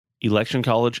Election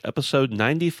College, Episode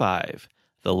 95,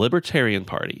 The Libertarian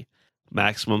Party,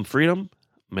 Maximum Freedom,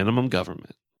 Minimum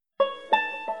Government.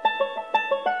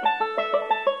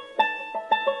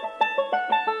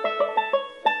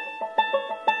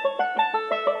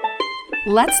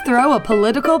 Let's throw a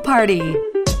political party.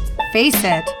 Face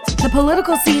it, the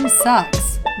political scene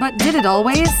sucks, but did it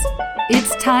always?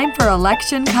 It's time for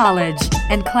Election College,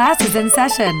 and class is in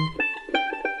session.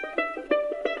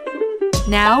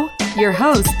 Now, your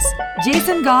hosts,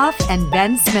 Jason Goff and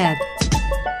Ben Smith.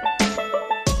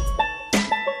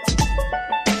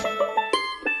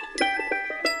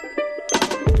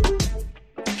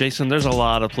 Jason, there's a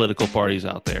lot of political parties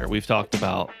out there. We've talked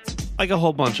about like a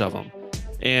whole bunch of them.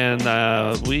 And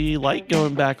we like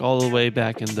going back all the way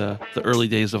back into the early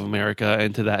days of America,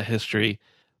 into that history.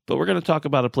 But we're going to talk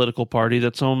about a political party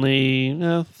that's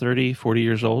only 30, 40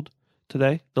 years old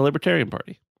today, the Libertarian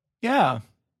Party. Yeah.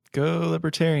 Go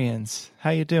Libertarians. How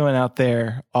you doing out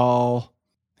there? How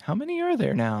many are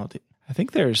there now? I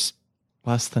think there's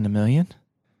less than 1 million.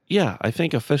 Yeah, I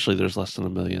think officially there's less than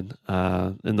 1 million.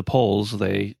 In the polls,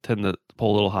 they tend to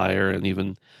poll a little higher, and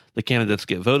even the candidates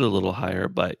get voted a little higher.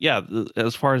 But yeah,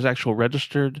 as far as actual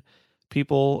registered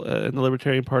people in the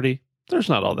Libertarian Party, there's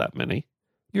not all that many.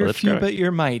 You're few, but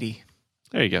you're mighty.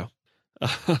 There you go.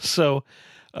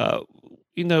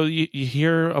 You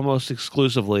hear almost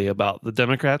exclusively about the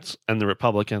Democrats and the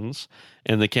Republicans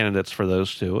and the candidates for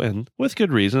those two, and with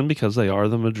good reason, because they are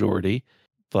the majority.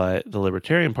 But the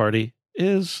Libertarian Party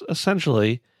is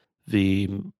essentially the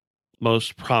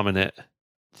most prominent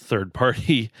third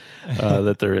party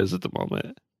that there is at the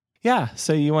moment. Yeah.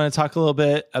 So you want to talk a little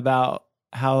bit about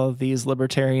how these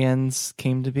libertarians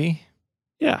came to be?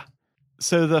 Yeah.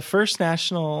 So the first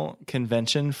national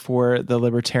convention for the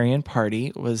Libertarian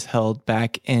Party was held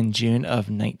back in June of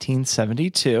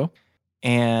 1972.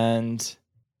 And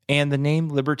the name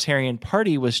Libertarian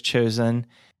Party was chosen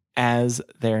as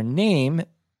their name,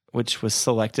 which was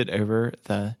selected over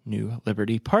the New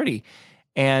Liberty Party.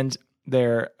 And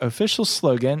their official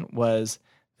slogan was,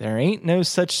 "There ain't no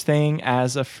such thing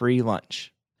as a free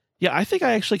lunch." Yeah, I think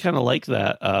I actually kind of like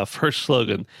that first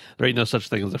slogan. There ain't no such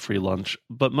thing as a free lunch,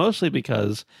 but mostly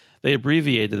because they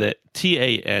abbreviated it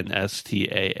TANSTAAFL,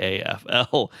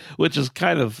 which is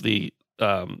kind of the,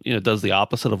 does the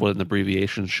opposite of what an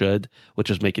abbreviation should, which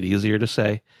is make it easier to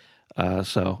say.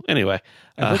 So anyway.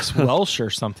 It looks Welsh or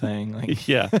something.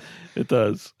 Yeah, it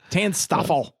does.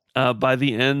 Tanstoffel. By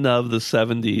the end of the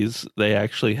 70s, they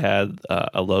actually had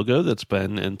a logo that's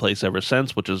been in place ever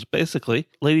since, which is basically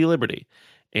Lady Liberty.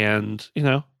 And,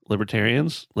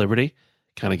 libertarians, liberty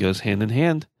kind of goes hand in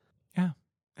hand. Yeah.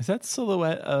 Is that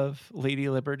silhouette of Lady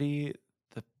Liberty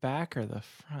the back or the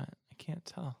front? I can't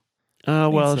tell.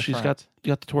 Well, she's got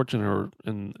the torch in her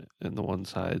in the one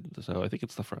side, so I think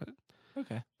it's the front.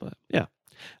 Okay. But yeah.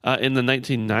 In the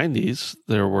 1990s,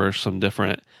 there were some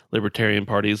different libertarian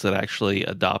parties that actually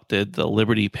adopted the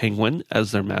Liberty Penguin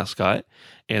as their mascot.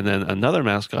 And then another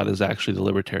mascot is actually the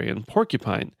Libertarian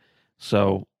Porcupine.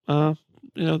 So,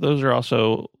 those are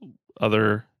also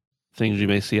other things you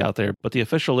may see out there. But the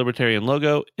official Libertarian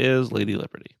logo is Lady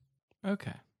Liberty.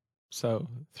 Okay. So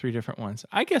 3 different ones.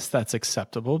 I guess that's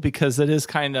acceptable because it is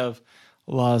kind of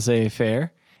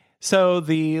laissez-faire. So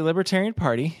the Libertarian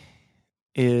Party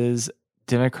is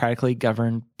democratically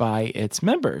governed by its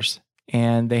members,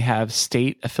 and they have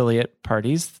state affiliate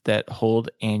parties that hold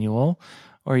annual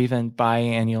or even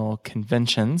biannual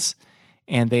conventions,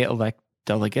 and they elect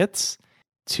delegates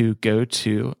to go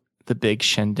to the big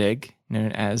shindig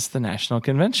known as the National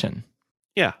Convention.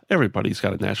 Yeah, everybody's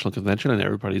got a national convention and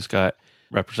everybody's got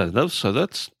representatives, so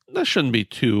that shouldn't be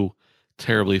too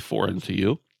terribly foreign to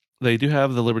you. They do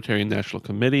have the Libertarian National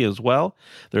Committee as well.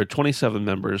 There are 27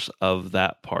 members of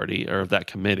that party or of that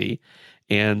committee.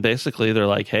 And basically they're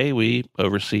like, hey, we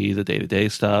oversee the day-to-day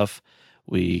stuff.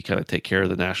 We kind of take care of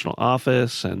the national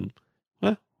office. And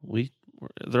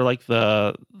they're like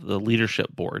the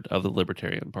leadership board of the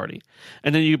Libertarian Party.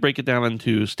 And then you break it down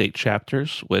into state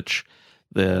chapters, which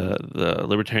the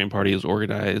Libertarian Party is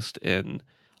organized in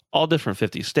all different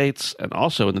 50 states and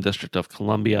also in the District of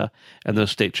Columbia. And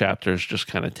those state chapters just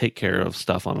kind of take care of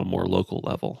stuff on a more local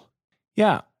level.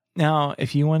 Yeah. Now,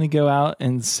 if you want to go out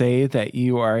and say that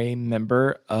you are a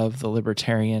member of the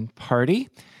Libertarian Party,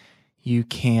 you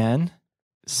can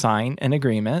sign an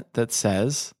agreement that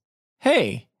says,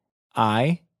 hey,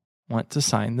 I want to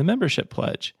sign the membership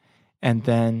pledge. And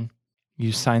then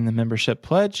you sign the membership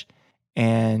pledge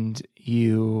and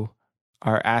you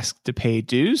are asked to pay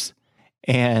dues.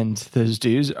 And those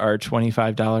dues are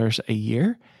 $25 a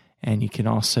year. And you can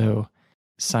also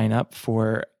sign up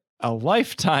for a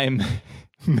lifetime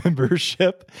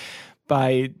membership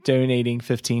by donating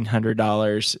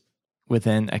 $1,500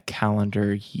 within a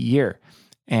calendar year.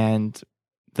 And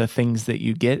the things that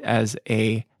you get as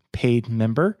a paid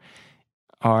member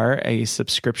are a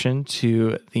subscription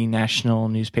to the national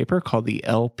newspaper called the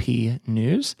LP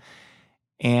News,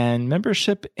 and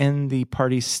membership in the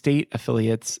party's state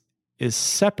affiliates is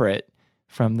separate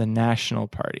from the national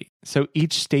party. So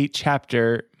each state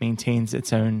chapter maintains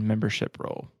its own membership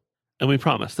role. And we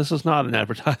promise, this is not an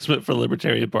advertisement for the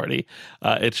Libertarian Party.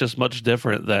 It's just much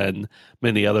different than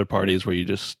many other parties where you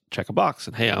just check a box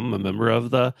and, hey, I'm a member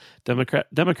of the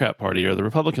Democrat Party or the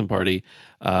Republican Party.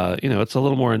 It's a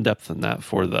little more in depth than that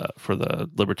for the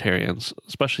Libertarians,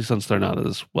 especially since they're not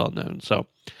as well known. So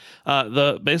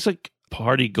the basic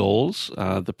party goals,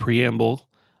 the preamble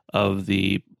of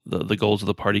the goals of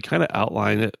the party kind of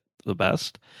outline it the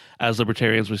best. As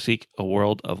libertarians, we seek a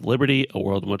world of liberty, a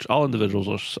world in which all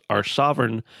individuals are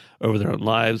sovereign over their own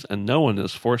lives, and no one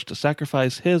is forced to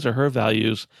sacrifice his or her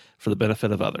values for the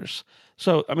benefit of others.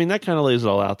 So, that kind of lays it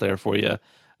all out there for you.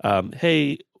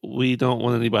 Hey, we don't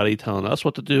want anybody telling us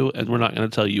what to do, and we're not going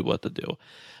to tell you what to do.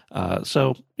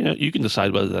 So, you can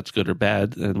decide whether that's good or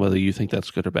bad, and whether you think that's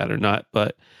good or bad or not.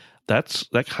 But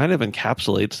that kind of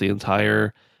encapsulates the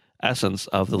entire essence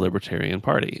of the Libertarian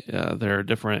Party. There are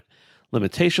different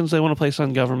limitations they want to place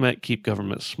on government, keep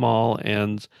government small,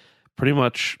 and pretty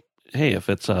much, hey, if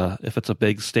it's a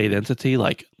big state entity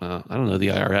like the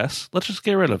IRS, let's just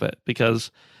get rid of it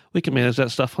because we can manage that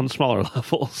stuff on smaller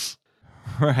levels.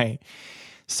 Right.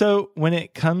 So when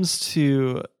it comes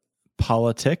to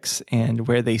politics and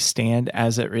where they stand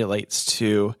as it relates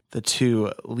to the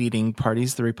two leading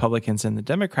parties, the Republicans and the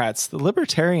Democrats, the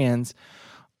Libertarians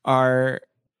are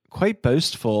quite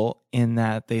boastful in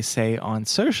that they say on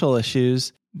social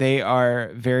issues, they are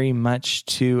very much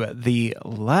to the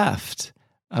left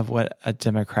of what a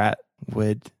Democrat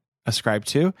would ascribe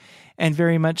to, and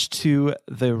very much to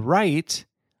the right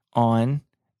on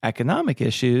economic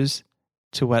issues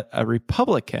to what a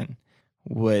Republican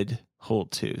would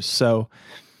hold to. So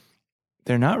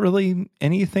they're not really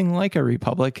anything like a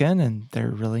Republican, and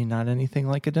they're really not anything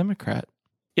like a Democrat.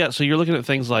 Yeah, so you're looking at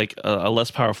things like a less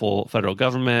powerful federal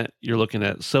government. You're looking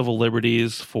at civil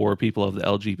liberties for people of the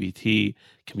LGBT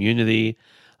community,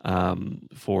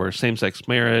 for same-sex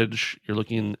marriage. You're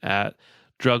looking at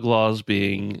drug laws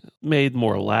being made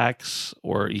more lax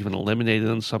or even eliminated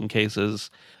in some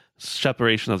cases,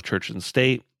 separation of church and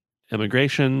state,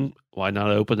 immigration, why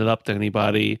not open it up to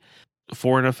anybody,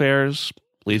 foreign affairs,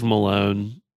 leave them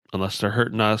alone. Unless they're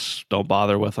hurting us, don't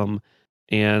bother with them.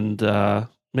 And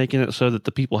making it so that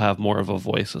the people have more of a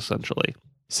voice, essentially.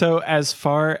 So as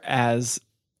far as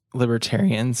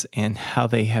libertarians and how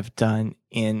they have done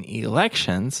in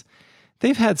elections,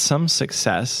 they've had some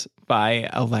success by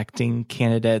electing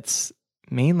candidates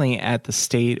mainly at the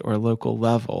state or local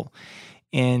level.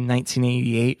 In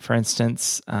 1988, for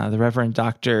instance, the Reverend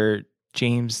Dr.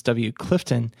 James W.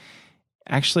 Clifton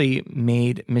actually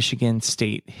made Michigan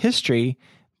state history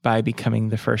by becoming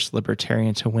the first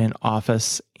libertarian to win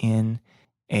office in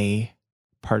a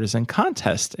partisan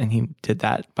contest. And he did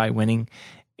that by winning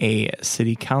a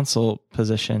city council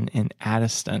position in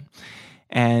Addiston.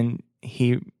 And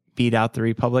he beat out the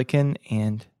Republican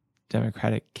and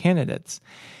Democratic candidates.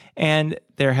 And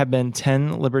there have been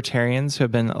 10 libertarians who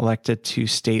have been elected to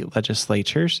state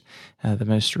legislatures, the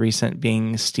most recent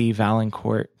being Steve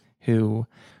Valancourt, who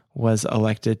was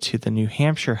elected to the New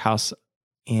Hampshire House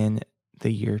in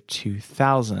the year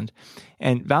 2000.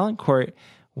 And Valancourt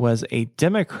was a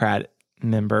Democrat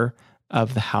member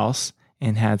of the House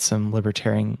and had some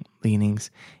libertarian leanings,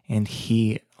 and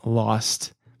he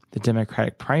lost the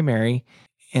Democratic primary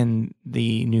in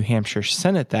the New Hampshire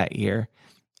Senate that year,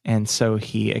 and so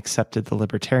he accepted the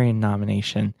Libertarian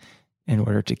nomination in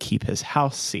order to keep his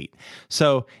House seat.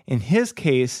 So in his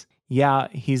case, yeah,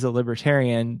 he's a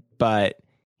Libertarian, but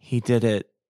he did it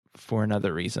for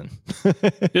another reason.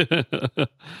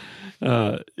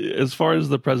 As far as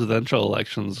the presidential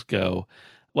elections go,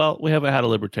 well, we haven't had a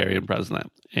Libertarian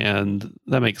president, and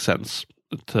that makes sense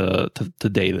to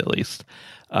date at least.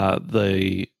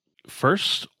 The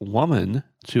first woman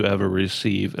to ever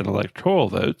receive an electoral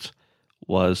vote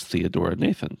was Theodora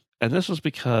Nathan. And this was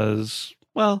because,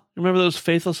 well, remember those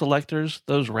faithless electors,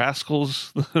 those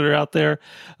rascals that are out there?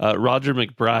 Roger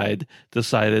McBride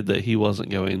decided that he wasn't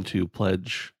going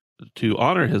to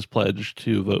honor his pledge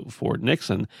to vote for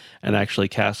Nixon and actually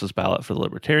cast his ballot for the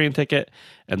Libertarian ticket,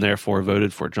 and therefore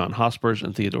voted for John Hospers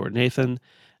and Theodora Nathan.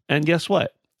 And guess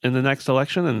what? In the next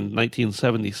election in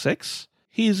 1976,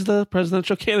 he's the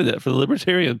presidential candidate for the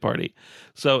Libertarian Party.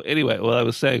 So anyway, what I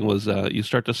was saying was you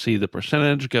start to see the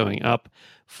percentage going up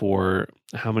for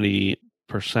how many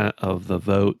percent of the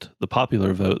vote, the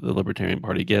popular vote the Libertarian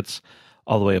Party gets,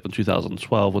 all the way up in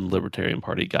 2012 when the Libertarian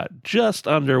Party got just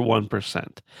under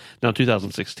 1%. Now,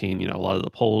 2016, a lot of the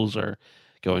polls are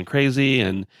going crazy,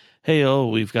 and hey,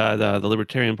 we've got the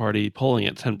Libertarian Party polling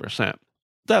at 10%.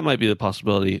 That might be the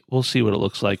possibility. We'll see what it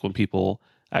looks like when people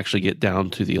actually get down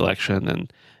to the election,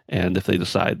 and if they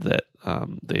decide that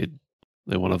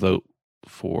they want to vote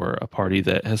for a party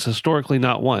that has historically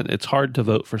not won. It's hard to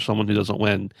vote for someone who doesn't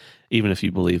win, even if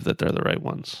you believe that they're the right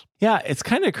ones. Yeah, it's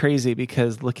kind of crazy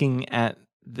because looking at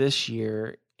this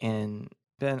year, and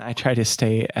Ben, I try to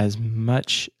stay as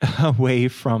much away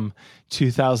from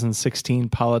 2016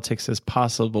 politics as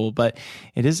possible, but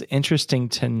it is interesting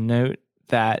to note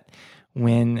that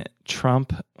when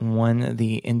Trump won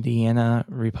the Indiana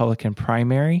Republican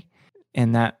primary,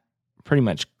 and that pretty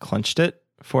much clinched it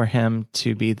for him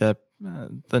to be the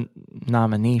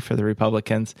nominee for the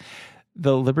Republicans,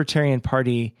 the Libertarian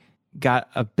Party got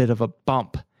a bit of a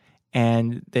bump,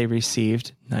 and they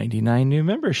received 99 new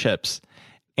memberships.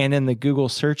 And in the Google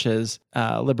searches,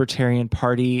 Libertarian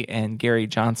Party and Gary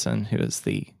Johnson, who is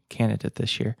the candidate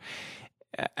this year,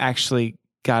 actually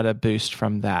got a boost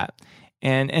from that.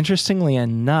 And interestingly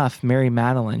enough, Mary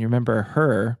Madeline, you remember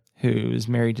her, who is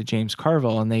married to James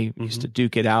Carville, and they used to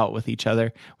duke it out with each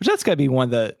other, which that's got to be one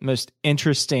of the most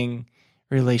interesting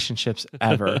relationships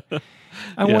ever.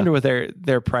 I wonder what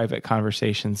their private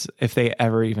conversations, if they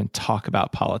ever even talk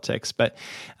about politics. But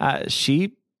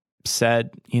she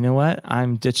said, you know what,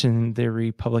 I'm ditching the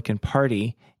Republican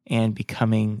Party and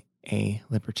becoming a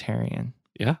libertarian.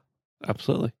 Yeah,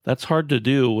 absolutely. That's hard to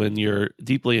do when you're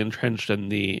deeply entrenched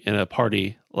in a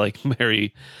party like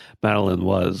Mary Madeline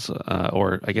was,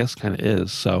 or I guess kind of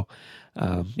is. So,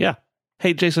 yeah.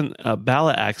 Hey, Jason,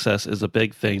 ballot access is a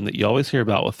big thing that you always hear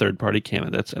about with third-party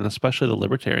candidates, and especially the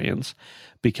Libertarians,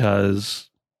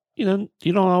 because, you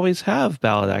don't always have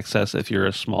ballot access if you're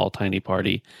a small, tiny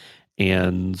party.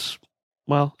 And,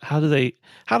 well, how do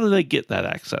they get that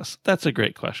access? That's a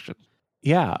great question.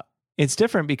 Yeah, it's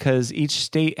different because each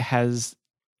state has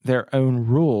their own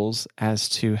rules as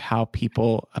to how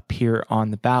people appear on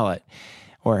the ballot,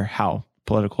 or how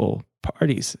political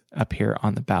parties appear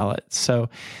on the ballot. So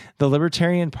the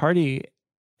Libertarian Party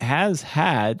has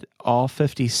had all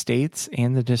 50 states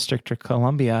and the District of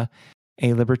Columbia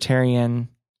a Libertarian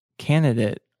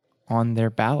candidate on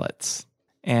their ballots.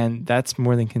 And that's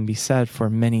more than can be said for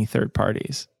many third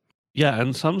parties. Yeah,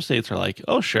 and some states are like,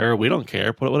 oh, sure, we don't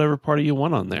care. Put whatever party you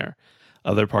want on there.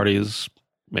 Other parties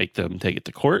make them take it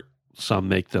to court. Some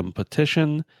make them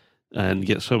petition and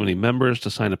get so many members to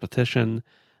sign a petition.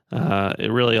 It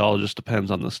really all just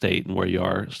depends on the state and where you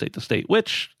are state to state,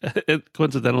 which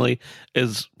coincidentally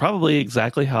is probably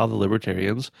exactly how the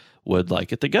Libertarians would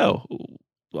like it to go.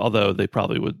 Although they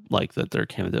probably would like that their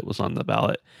candidate was on the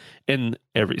ballot in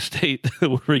every state,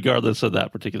 regardless of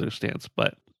that particular stance.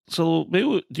 But so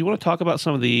maybe, do you want to talk about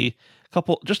some of a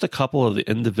couple of the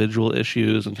individual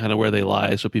issues and kind of where they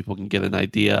lie so people can get an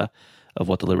idea of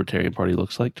what the Libertarian Party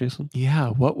looks like, Jason? Yeah.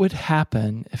 What would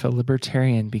happen if a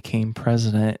Libertarian became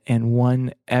president and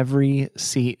won every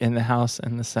seat in the House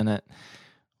and the Senate?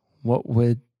 What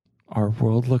would our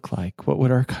world look like? What would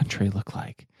our country look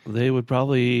like? They would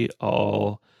probably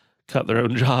all cut their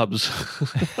own jobs.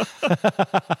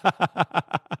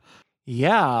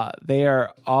 Yeah, they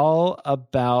are all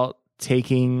about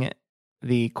taking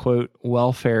the, quote,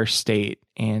 welfare state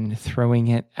and throwing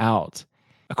it out.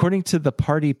 According to the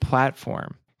party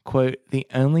platform, quote, the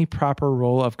only proper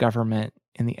role of government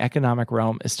in the economic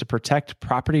realm is to protect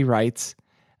property rights,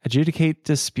 adjudicate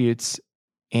disputes,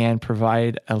 and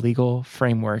provide a legal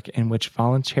framework in which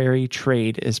voluntary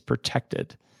trade is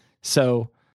protected. So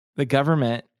the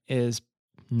government is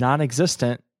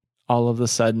non-existent all of a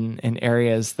sudden in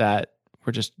areas that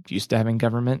we're just used to having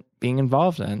government being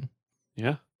involved in.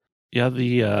 Yeah. Yeah,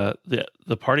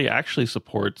 the party actually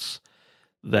supports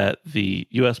that the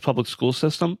U.S. public school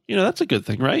system, that's a good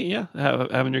thing, right? Yeah,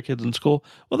 having your kids in school.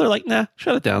 Well, they're like, nah,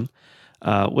 shut it down,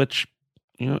 which,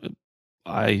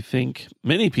 I think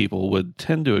many people would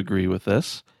tend to agree with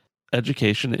this.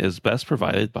 Education is best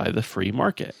provided by the free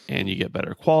market, and you get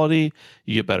better quality,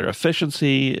 you get better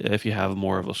efficiency if you have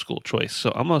more of a school choice.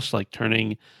 So almost like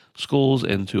turning schools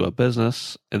into a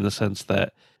business, in the sense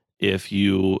that if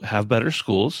you have better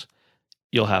schools,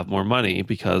 you'll have more money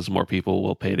because more people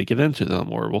will pay to get into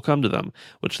them or will come to them,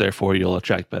 which therefore you'll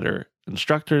attract better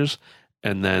instructors,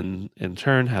 and then in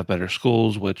turn have better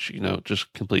schools, which,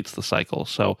 just completes the cycle.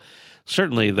 So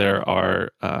certainly there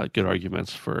are good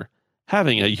arguments for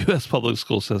having a U.S. public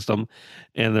school system,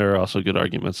 and there are also good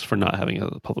arguments for not having a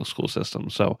public school system.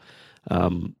 So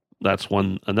that's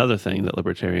another thing that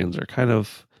libertarians are kind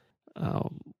of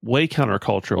way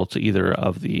countercultural to either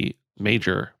of the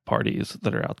major parties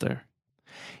that are out there.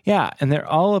 Yeah, and they're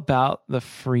all about the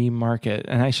free market,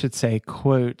 and I should say,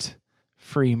 quote,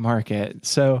 free market.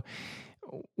 So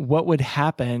what would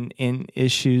happen in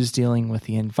issues dealing with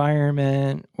the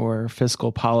environment or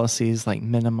fiscal policies like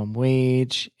minimum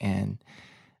wage and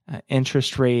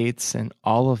interest rates and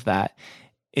all of that?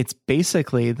 It's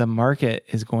basically the market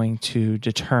is going to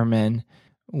determine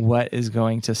what is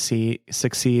going to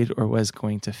succeed or what is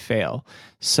going to fail.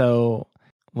 So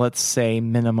let's say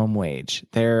minimum wage.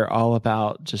 They're all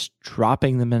about just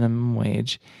dropping the minimum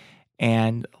wage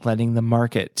and letting the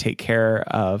market take care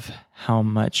of how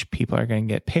much people are going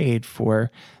to get paid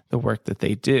for the work that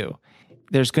they do.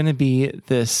 There's going to be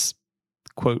this,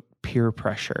 quote, peer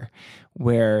pressure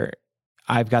where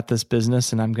I've got this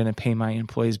business and I'm going to pay my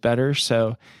employees better,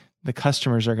 so the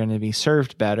customers are going to be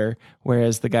served better,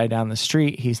 whereas the guy down the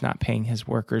street, he's not paying his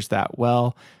workers that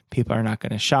well. People are not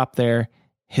going to shop there.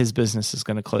 His business is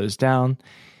going to close down.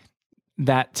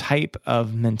 That type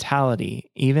of mentality,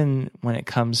 even when it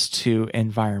comes to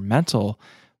environmental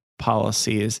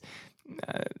policies,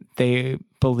 they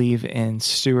believe in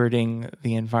stewarding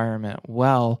the environment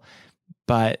well,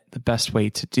 but the best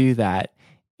way to do that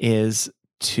is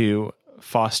to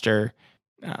foster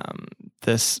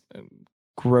this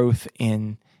growth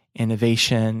in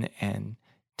innovation and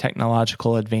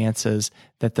technological advances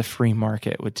that the free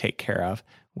market would take care of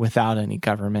without any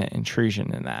government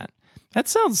intrusion in that. That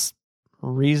sounds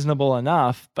reasonable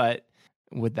enough, but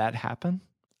would that happen?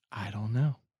 I don't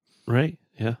know. Right.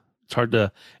 Yeah. It's hard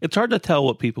to tell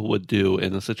what people would do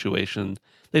in a situation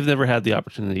they've never had the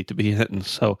opportunity to be in. And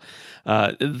so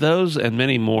those and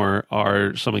many more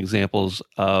are some examples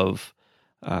of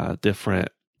different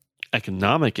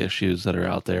economic issues that are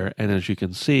out there. And as you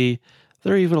can see,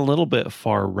 they're even a little bit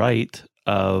far right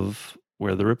of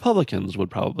where the Republicans would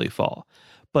probably fall.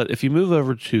 But if you move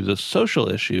over to the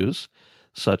social issues,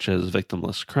 such as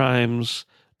victimless crimes,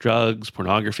 drugs,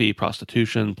 pornography,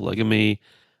 prostitution, polygamy,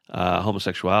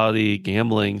 homosexuality,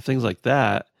 gambling, things like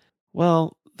that,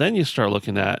 well, then you start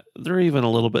looking at, they're even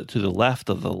a little bit to the left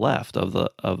of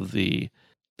the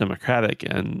Democratic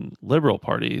and liberal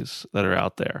parties that are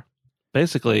out there.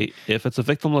 Basically, if it's a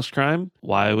victimless crime,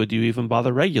 why would you even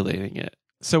bother regulating it?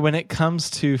 So when it comes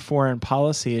to foreign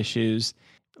policy issues,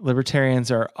 libertarians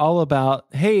are all about,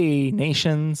 hey,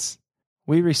 nations,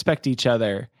 we respect each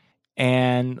other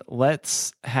and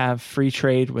let's have free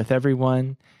trade with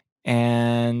everyone.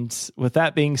 And with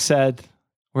that being said,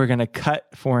 we're going to cut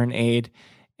foreign aid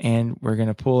and we're going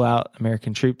to pull out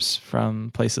American troops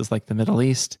from places like the Middle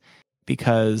East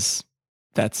because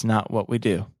that's not what we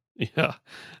do. Yeah.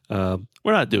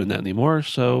 We're not doing that anymore.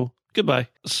 So goodbye.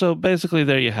 So basically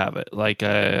there you have it. Like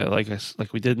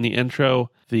we did in the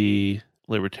intro, the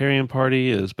Libertarian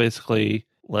Party is basically,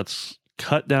 let's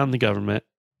cut down the government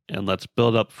and let's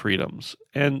build up freedoms.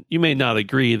 And you may not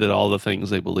agree that all the things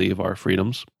they believe are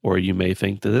freedoms, or you may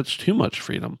think that it's too much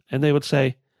freedom. And they would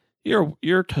say,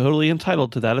 you're totally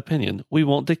entitled to that opinion. We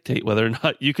won't dictate whether or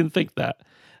not you can think that.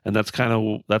 And that's kind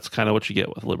of what you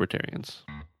get with libertarians.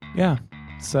 Yeah.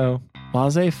 So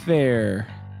laissez-faire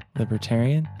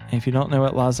libertarian. And if you don't know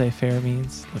what laissez-faire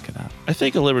means, look it up. I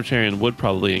think a libertarian would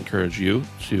probably encourage you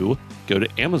to go to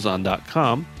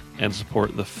Amazon.com and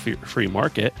support the free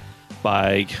market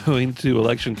by going to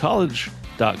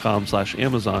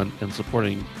electioncollege.com/Amazon and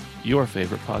supporting your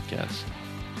favorite podcast.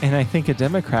 And I think a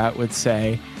Democrat would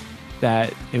say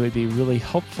that it would be really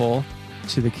helpful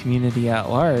to the community at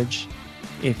large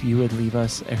if you would leave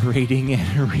us a rating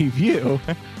and a review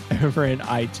over in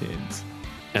iTunes.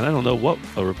 And I don't know what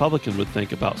a Republican would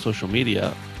think about social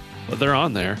media, but they're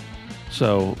on there.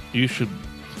 So you should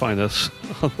find us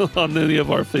on any of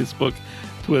our Facebook,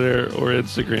 Twitter, or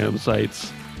Instagram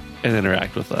sites and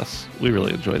interact with us. We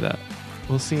really enjoy that.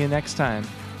 We'll see you next time.